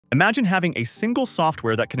Imagine having a single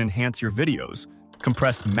software that can enhance your videos,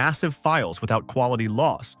 compress massive files without quality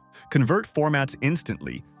loss, convert formats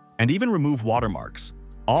instantly, and even remove watermarks,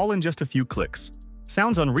 all in just a few clicks.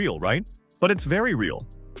 Sounds unreal, right? But it's very real.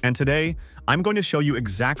 And today, I'm going to show you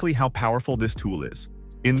exactly how powerful this tool is.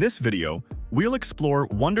 In this video, we'll explore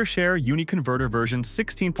Wondershare UniConverter version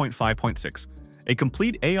 16.5.6, a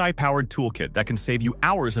complete AI-powered toolkit that can save you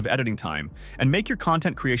hours of editing time and make your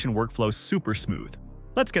content creation workflow super smooth.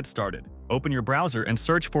 Let's get started. Open your browser and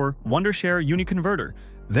search for Wondershare UniConverter,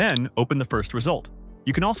 then open the first result.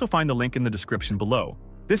 You can also find the link in the description below.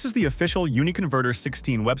 This is the official UniConverter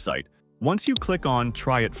 16 website. Once you click on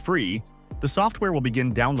Try it free, the software will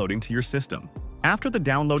begin downloading to your system. After the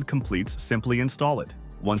download completes, simply install it.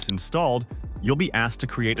 Once installed, you'll be asked to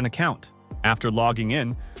create an account. After logging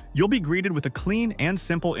in, you'll be greeted with a clean and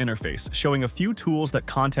simple interface showing a few tools that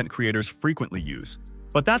content creators frequently use.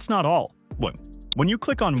 But that's not all. When you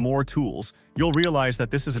click on More Tools, you'll realize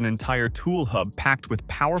that this is an entire tool hub packed with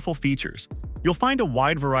powerful features. You'll find a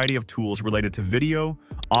wide variety of tools related to video,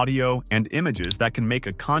 audio, and images that can make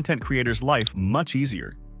a content creator's life much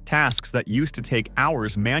easier. Tasks that used to take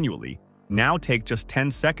hours manually now take just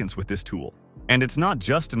 10 seconds with this tool. And it's not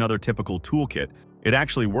just another typical toolkit, it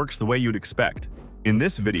actually works the way you'd expect. In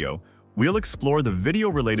this video, we'll explore the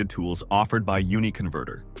video-related tools offered by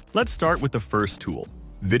UniConverter. Let's start with the first tool,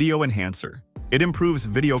 Video Enhancer. It improves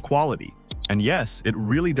video quality. And yes, it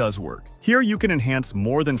really does work. Here you can enhance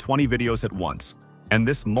more than 20 videos at once. And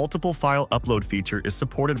this multiple file upload feature is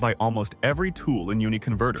supported by almost every tool in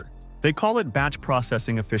UniConverter. They call it batch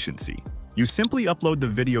processing efficiency. You simply upload the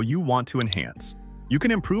video you want to enhance. You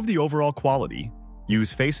can improve the overall quality,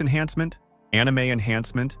 use face enhancement, anime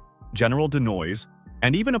enhancement, general denoise,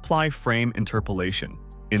 and even apply frame interpolation.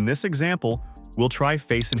 In this example, we'll try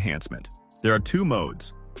face enhancement. There are two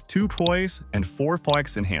modes, 2x and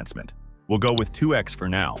 4x enhancement. We'll go with 2x for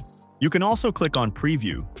now. You can also click on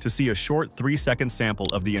Preview to see a short 3-second sample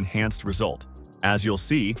of the enhanced result. As you'll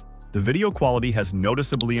see, the video quality has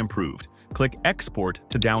noticeably improved. Click Export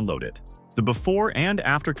to download it. The before and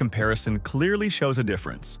after comparison clearly shows a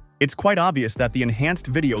difference. It's quite obvious that the enhanced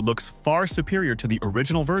video looks far superior to the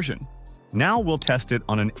original version. Now we'll test it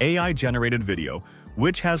on an AI-generated video,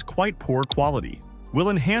 which has quite poor quality. We'll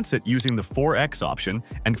enhance it using the 4x option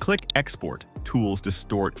and click Export. Tools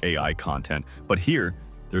distort AI content, but here,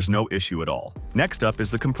 there's no issue at all. Next up is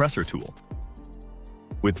the Compressor tool.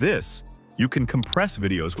 With this, you can compress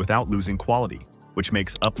videos without losing quality, which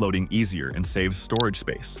makes uploading easier and saves storage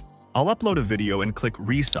space. I'll upload a video and click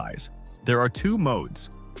Resize. There are two modes,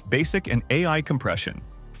 Basic and AI compression.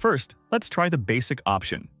 First, let's try the Basic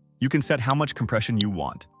option. You can set how much compression you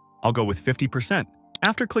want. I'll go with 50%.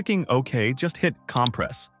 After clicking OK, just hit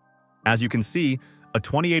Compress. As you can see, a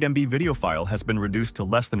 28 MB video file has been reduced to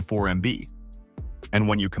less than 4 MB. And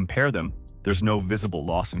when you compare them, there's no visible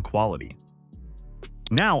loss in quality.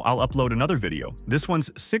 Now I'll upload another video. This one's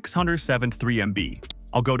 673 MB.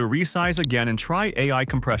 I'll go to Resize again and try AI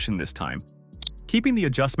compression this time, keeping the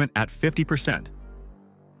adjustment at 50%.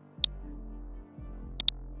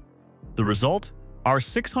 The result? Our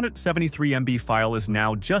 673 MB file is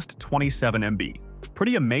now just 27 MB.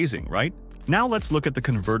 Pretty amazing, right? Now let's look at the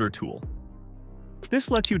Converter tool. This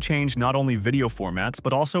lets you change not only video formats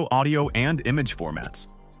but also audio and image formats.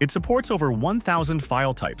 It supports over 1,000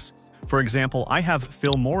 file types. For example, I have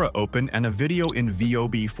Filmora open and a video in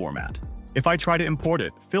VOB format. If I try to import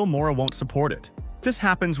it, Filmora won't support it. This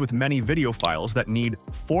happens with many video files that need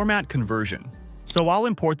format conversion. So I'll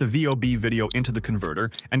import the VOB video into the converter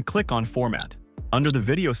and click on Format. Under the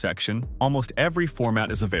video section, almost every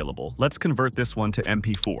format is available. Let's convert this one to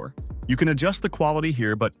MP4. You can adjust the quality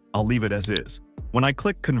here, but I'll leave it as is. When I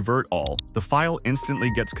click Convert All, the file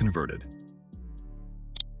instantly gets converted.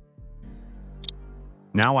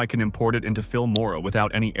 Now I can import it into Filmora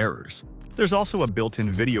without any errors. There's also a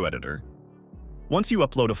built-in video editor. Once you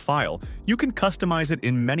upload a file, you can customize it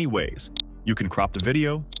in many ways. You can crop the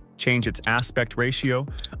video, change its aspect ratio,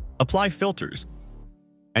 apply filters,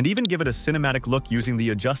 and even give it a cinematic look using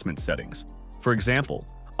the adjustment settings. For example,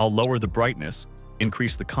 I'll lower the brightness,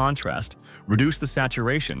 increase the contrast, reduce the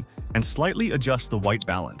saturation, and slightly adjust the white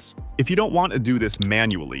balance. If you don't want to do this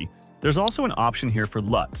manually, there's also an option here for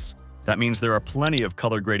LUTs. That means there are plenty of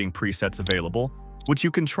color grading presets available, which you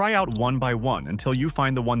can try out one by one until you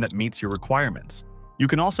find the one that meets your requirements. You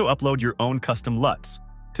can also upload your own custom LUTs.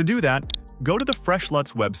 To do that, go to the Fresh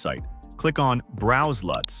LUTs website, click on Browse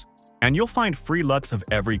LUTs, and you'll find free LUTs of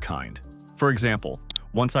every kind. For example,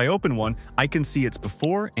 once I open one, I can see its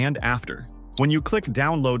before and after. When you click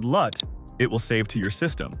Download LUT, it will save to your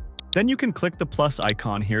system. Then you can click the plus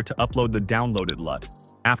icon here to upload the downloaded LUT.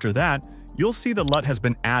 After that, you'll see the LUT has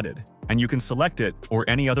been added, and you can select it or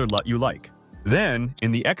any other LUT you like. Then,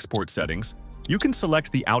 in the export settings, you can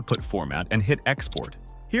select the output format and hit export.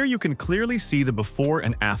 Here you can clearly see the before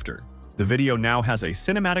and after. The video now has a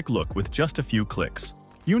cinematic look with just a few clicks.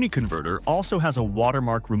 UniConverter also has a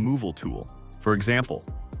watermark removal tool. For example,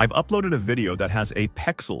 I've uploaded a video that has a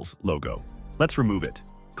Pexels logo. Let's remove it.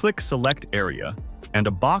 Click Select Area, and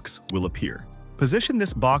a box will appear. Position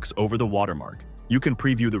this box over the watermark. You can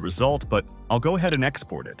preview the result, but I'll go ahead and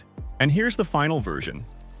export it. And here's the final version.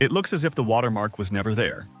 It looks as if the watermark was never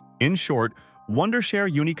there. In short, Wondershare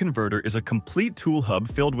UniConverter is a complete tool hub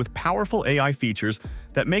filled with powerful AI features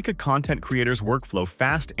that make a content creator's workflow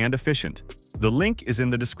fast and efficient. The link is in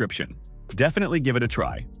the description. Definitely give it a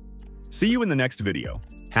try. See you in the next video.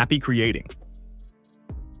 Happy creating!